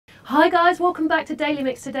Hi guys, welcome back to Daily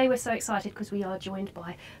Mix. Today we're so excited because we are joined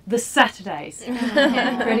by the Saturdays.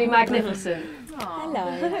 Pretty magnificent. Hello.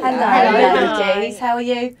 Hello, ladies. How are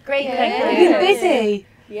you? Great, You've been busy.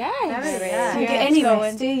 Yes. You don't get any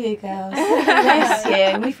rest, do you, girls? Bless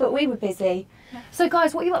you. We thought we were busy. So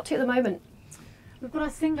guys, what are you up to at the moment? We've got our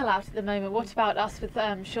single out at the moment, What About Us, with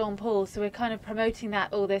Sean Paul, so we're kind of promoting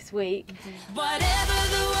that all this week. Whatever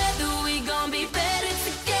the weather, we gon' be better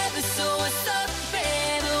together. So what's up,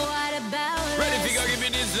 baby? What about us? Ready if you go give me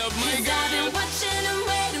this love, my 'Cause I've been watching and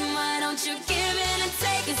waiting. Why don't you give in and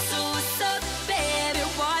take it? So what's up, baby?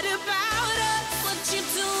 What about us? What you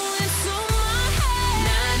doing to my head?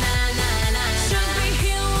 Nah, nah, nah, nah. Should be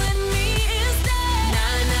here with me instead.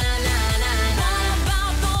 Nah, nah, nah, nah. What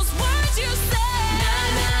about those words you said? Nah,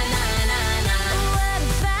 nah, nah, nah, nah. What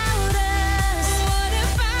about us? What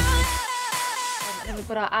about us? And we've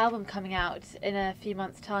got our album coming out in a few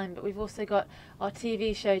months' time, but we've also got our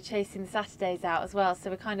TV show Chasing the Saturdays out as well, so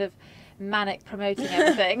we're kind of manic promoting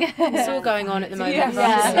everything. It's all going on at the moment.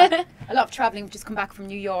 Yeah. A lot of travelling. We've just come back from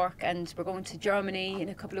New York and we're going to Germany in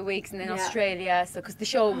a couple of weeks and then Australia. So because the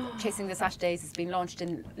show Chasing the Saturdays has been launched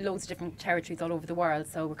in loads of different territories all over the world,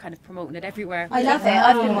 so we're kind of promoting it everywhere. I love it.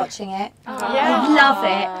 I've been watching it. I love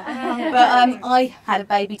it. But I had a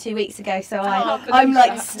baby 2 weeks ago, so I'm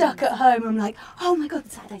like stuck at home. I'm like, oh my god, the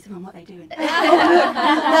Saturdays are on. What are they doing?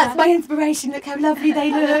 That's my inspiration. Look how lovely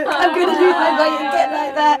they look. I'm gonna lose my weight and get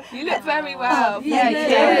like that. You look very well.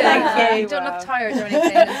 Thank you. You don't look tired or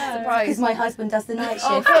anything. I'm surprised. Because my husband does the night shift.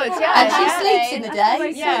 Oh, good, yeah. And she sleeps in the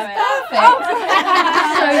day. Yeah.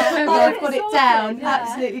 So I've got it down.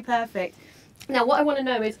 Absolutely perfect. Now what I want to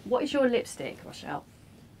know is, what is your lipstick, Rochelle?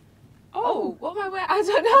 Oh, what am I wearing? I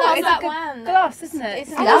don't know. It's like a gloss, isn't it?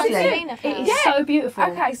 It's lovely. It is so beautiful.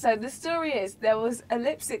 Okay, so the story is there was a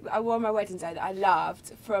lipstick that I wore on my wedding day that I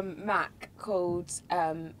loved from MAC called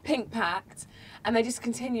Pink Pact, and they just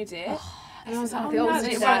continued it. And I was like, oh no, old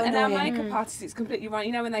it's so run. And our annoying. makeup artist, it's completely run.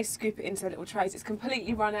 You know when they scoop it into little trays, it's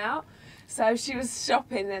completely run out. So she was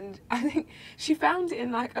shopping and I think she found it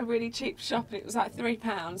in like a really cheap shop and it was like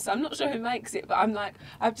 £3. So I'm not sure who makes it, but I'm like,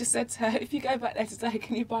 I've just said to her, if you go back there today,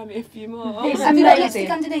 can you buy me a few more? Have you got lipstick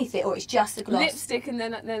underneath it, or it's just a gloss? Lipstick and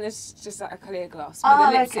then there's just like a clear gloss.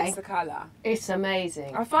 But the lipstick's the colour. It's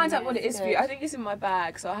amazing. I'll find out what it is for you. I think it's in my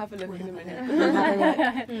bag, so I'll have a look in a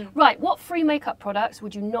minute. Right, what free makeup products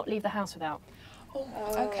would you not leave the house without?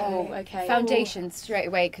 Okay. Foundation straight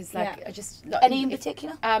away because I just Any in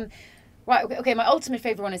particular? Right, okay, my ultimate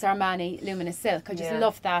favourite one is Armani Luminous Silk. I just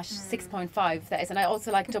love that, 6.5 that is, and I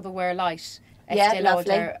also like Double Wear Light. Estee lovely.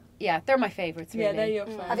 Lauder. Yeah, they're my favourites really. Yeah, they're your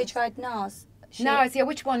favourites. Have you tried NARS? NARS, yeah,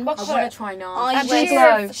 which one? What I colour? want to try now. I Sheer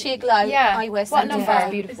wear Glow. Sheer Glow. Yeah. I wear What Santa number?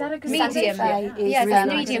 Fe. Beautiful. Is that a good Medium. Santa Fe is Yeah, really that's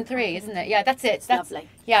nice. medium 3, isn't it? Yeah, that's it. That's lovely.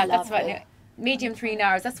 Yeah, that's Lovely. what. Medium 3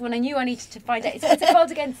 NARS. That's one I knew I needed to find out. What's it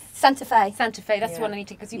called again? Santa Fe. Santa Fe. That's one I need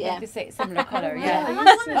to because you both the similar colour. And Yeah.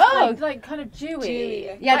 that one's like kind of dewy.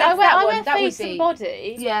 Yeah, I that's wear, that I one. wear That would face be. and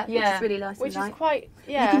body, Yeah, which Yeah. is really nice which and is light. quite,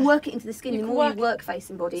 You can work it into the skin. You The can more work- you work face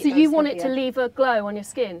and body, So it you goes want it to heavier. leave a glow on your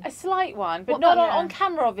skin? a slight one, but What not about- on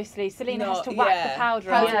camera obviously. Selena has Not- to whack yeah. the powder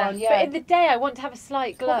Powder on. on, yeah. But in the day I want to have a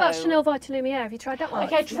slight glow. What about Chanel Vitalumiere? Have you tried that one?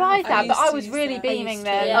 Okay, I tried that, but used I to was use really that. beaming I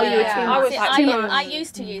there. used to. Oh, you were too I was much. like, Too much. I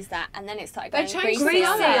used to use that, and then it started They going changed the greasy.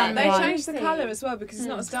 colour. They Right. changed the colour as well because it's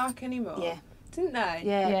not as dark anymore. Yeah. Didn't they?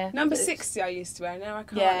 Yeah. Number 60 I used to wear, now I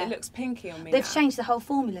can't. Yeah. It looks pinky on me They've now. changed the whole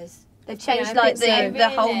formulas. They've changed Yeah, I like think so. the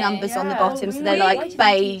whole Really? numbers on the Yeah. bottom, so they're Really? like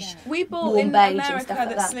beige. We bought warm in beige and America stuff like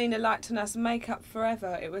that that. Selena liked on us Makeup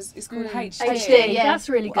Forever. It's called HD. HD, yeah. That's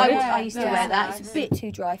really good. I used to Yeah. wear that. It's a bit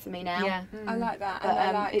too dry for me now. Yeah. I like that. But, And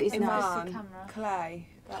I like it is nice. Iman Clay.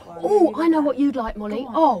 That one. Oh, I know what you'd like, Molly.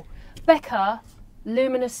 Oh, Becca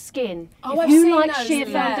Luminous Skin. Oh, if I've you seen like those, sheer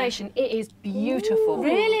yeah. foundation, it is beautiful. You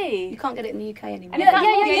really? can't get it in the UK anymore. And is that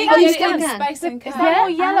more Yeah, yellowy? you Oh, you get still it in can. Space and Is Colour. that more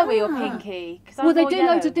yellowy or pinky? 'Cause I'm Well, they more do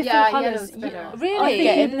yellow. loads of different Yeah, colours. yellow's better. Really? I think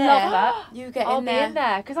you'd in love there. that. You get I'll in be there. in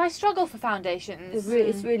there because I struggle for foundations.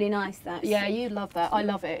 It's really nice that. Yeah, you love that. I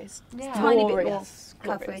love it. It's Yeah. Tiny bit more glorious.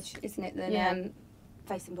 coverage, isn't it, than Yeah.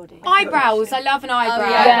 face and body. Eyebrows. I love an eyebrow.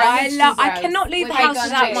 yeah. I cannot leave the We're house big on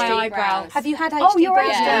without my HD eyebrows. brows. Have you had HD Oh, you're brows?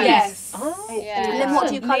 HD. Yeah. Yes. Oh. Yeah. Then what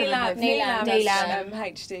do you colour them Neelam, with? Neelam. Neelam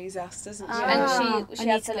HD's us, doesn't she? And Ah, she I has need a little to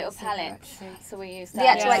get some palette, actually. so we use The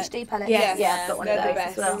that. actual HD palette. Yes. Yeah, I've got one They're of the those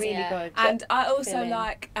best. as well. Really Yeah. good. And I also Filling.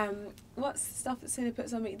 like what's the stuff that Selena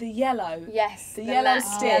puts on me? The yellow. Yes. The yellow matte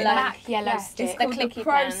stick. yellow. Black yellow It's stick. The called the clicky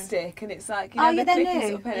Pro pen. Stick, and it's like Oh, the yeah, they're clicky new.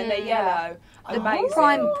 sort of pen, and they're yellow. The Amazing.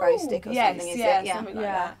 Prime Pro Stick or Yes, something, is yeah, it? Yeah. something like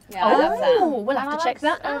that. Yeah, I love that. Oh, we'll have And to I check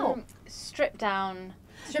like, that out. Strip down.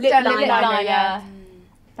 Strip down lip liner, liner. yeah.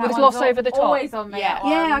 With gloss over the top. Always on me. Yeah.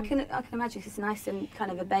 Yeah, I can imagine it's nice and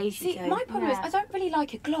kind of a beigey. See, tone. my problem is I don't really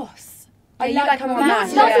like a gloss. Yeah, I you like like a a more matte.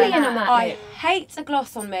 It's lovely Yeah. in a matte I lip. hate a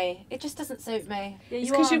gloss on me. It just doesn't suit me. It's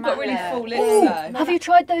because you've got really full lips though. Have you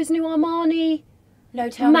tried those new Armani No,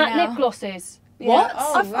 tell me matte now. lip glosses? What?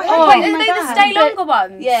 Oh, right. Oh, Wait, my are they the God. stay longer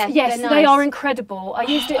ones? Yeah. Yes, they're they nice. are incredible. I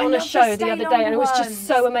used it I on a love the show the stay other day and it was longer just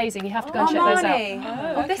so amazing. You have to go and check those out.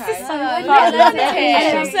 Armani. Oh, This is okay. so Right, good.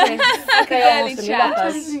 learn Learn They are awesome. You love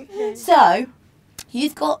those. So,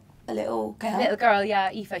 you've got a little girl. Little girl, yeah,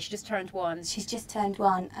 Aoife, she just turned 1. She's just turned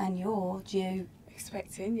 1, and you're due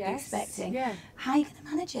Expecting, yes. expecting. Yeah. How are you going to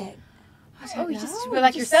manage it? Oh, you just feel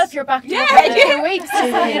like yourself. You're back to Yeah, work in 2 weeks. You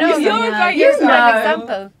know, You're a great you're example. an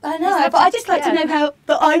example. I know, but I just like to know how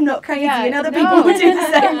that I'm not crazy Yeah, and other no. people will do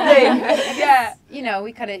the same thing. Yeah, you know,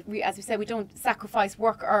 we kind of, as we said, we don't sacrifice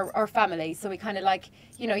work or family, so we kind of like,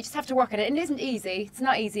 you know, you just have to work at it. And it isn't easy. It's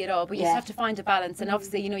not easy at all, but you just have to find a balance. And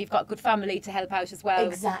obviously, you know, you've got a good family to help out as well.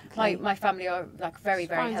 Exactly. My family are like very,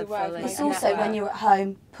 very Find a way helpful. of in It's making that also way. when you're at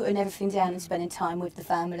home putting everything down and spending time with the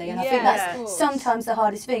family, and I think Yeah, that's of course. sometimes the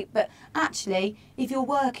hardest thing. But actually, if you're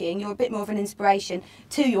working, you're a bit more of an inspiration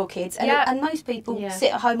to your kids, and, Yeah. and most people Yeah.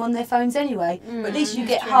 sit at home on their phones anyway. But at least you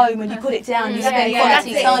get home and you put it down, you Yeah, spend yeah,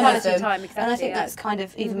 quality that's it, time with quality them, time, and I exactly, think yeah. that's kind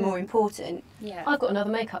of even more important. Yeah. I've got another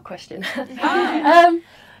makeup question.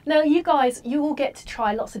 Now, you guys, you all get to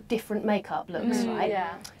try lots of different makeup looks, right?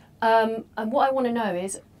 Yeah. And what I want to know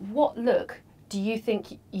is, what look do you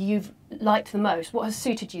think you've liked the most? What has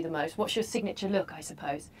suited you the most? What's your signature look, I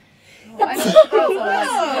suppose? Bless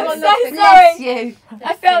you.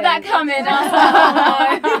 I felt that coming.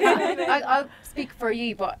 I'll speak for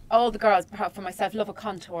you, but all the girls, apart from myself, love a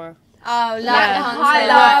contour. Oh, like Yeah. the Highlight,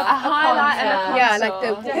 contour. a highlight and a contour. Yeah, like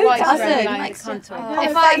the Who white doesn't? red line, the Makes sense. contour. Oh, If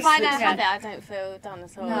face I looks don't good. have it, I don't feel done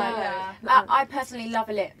at all. No. I personally love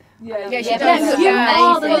a lip. Yeah, Yeah, she Yeah, does. but you Yeah,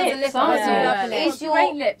 are the amazing. lips, aren't you? Yeah. Is your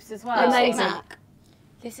Great lips as well. Amazing. MAC.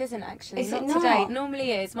 This isn't actually. Is it not today. not?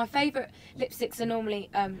 Normally is. My favourite lipsticks are normally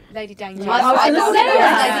Lady Danger. I was gonna gonna say say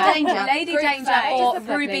that. Lady Danger. Lady Great Danger face. or Just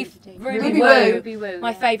a Ruby Ruby Woo. Woo. Ruby Woo.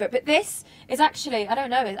 My favourite. But this is actually, I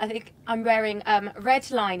don't know, I think I'm wearing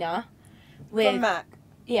red liner with From Mac.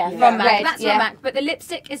 Yeah, Yeah. from MAC. Red, That's yeah. from MAC. But the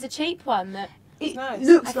lipstick is a cheap one. That It Nice.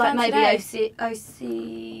 looks I like found maybe today.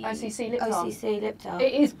 OCC lip balm. OCC lip balm.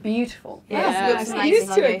 It is beautiful. Yeah, Yeah. it looks You amazing used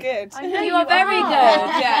on to you. are good. I know you are very good.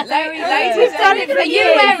 Yeah, Very Lady good. Danger. Are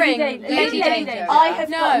you wearing Lady Lady Danger? Danger. I have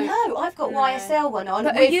No. I've got YSL one on.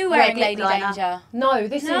 But are with you red wearing lip Lady liner. Danger? No,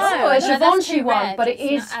 this is No, a no, that's Givenchy too one, red. but it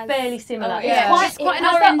It's is not as- fairly similar. Oh, It's yeah. quite, It's quite it an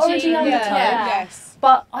has that orangey, orangey undertone. yeah. Yes.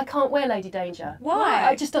 But I can't wear Lady Danger. Why?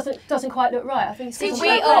 It just doesn't quite look right. I think it's See, because we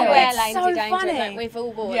I'm all red. wear It's Lady so Danger. funny. Like, we've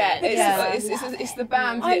all worn Yeah, it. it's the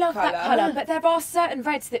band I lip love colour. that colour, but there are certain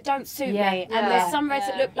reds that don't suit Yeah. me, and Yeah. there's some reds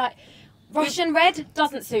that look like Russian red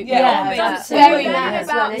doesn't suit me. Yeah, Yeah, I mean, that's we very were matte learning as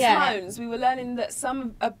well, about isn't it? tones. We were learning that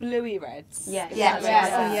some are bluey reds. Yes. Yeah. That makes Yeah.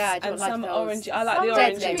 sense. Yeah, I don't and like some those. orange. I like Some the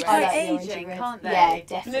reds orangey can reds. be I like quite the aging, orangey can't they? Yeah, Bluey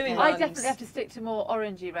definitely. I ones. definitely have to stick to more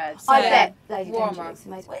orangey reds. I Yeah. bet Lady Danger Warmer. looks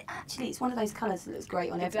amazing. Well, actually, it's one of those colours that looks great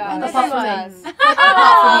on It everyone. does. Apart from me. Does. Apart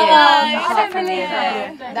from you. I Apart don't from believe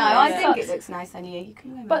you. it. No, I think it looks nice on you. You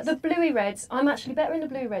can wear But mine. the bluey reds, I'm actually better in the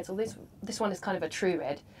blue reds. Or this one is kind of a true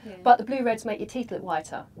red. But the blue reds make your teeth look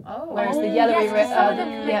whiter, Oh. whereas the yellowy yes, red, some of them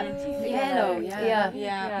can make yeah, your teeth Yellow, yeah. Yeah.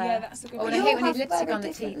 Yeah, that's a good Oh, one. and I hate when you have lipstick very on the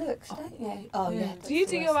different teeth. looks, don't you? Oh, yeah. Do you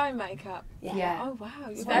do your own makeup? Yeah. Oh wow,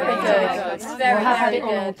 you're very very good. good. It's Well, very, I have had very it on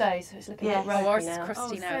all good. day, so it's looking Yeah. a bit Oh, ours ropey is now.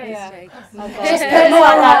 crusty now. so, yeah. Just put more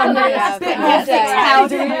like on Yeah, bit but more yeah. fixed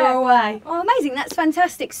powder and you're away. Oh, amazing. That's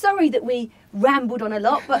fantastic. Sorry that we rambled on a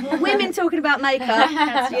lot, but women talking about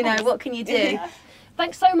makeup, you know, what can you do?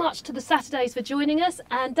 Thanks so much to the Saturdays for joining us,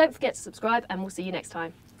 and don't forget to subscribe, and we'll see you next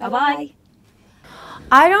time. Bye-bye.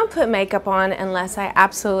 I don't put makeup on unless I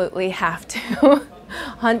absolutely have to.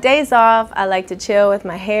 On days off, I like to chill with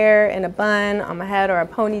my hair in a bun on my head or a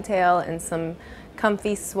ponytail and some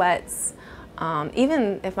comfy sweats.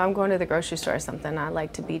 Even if I'm going to the grocery store or something, I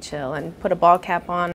like to be chill and put a ball cap on.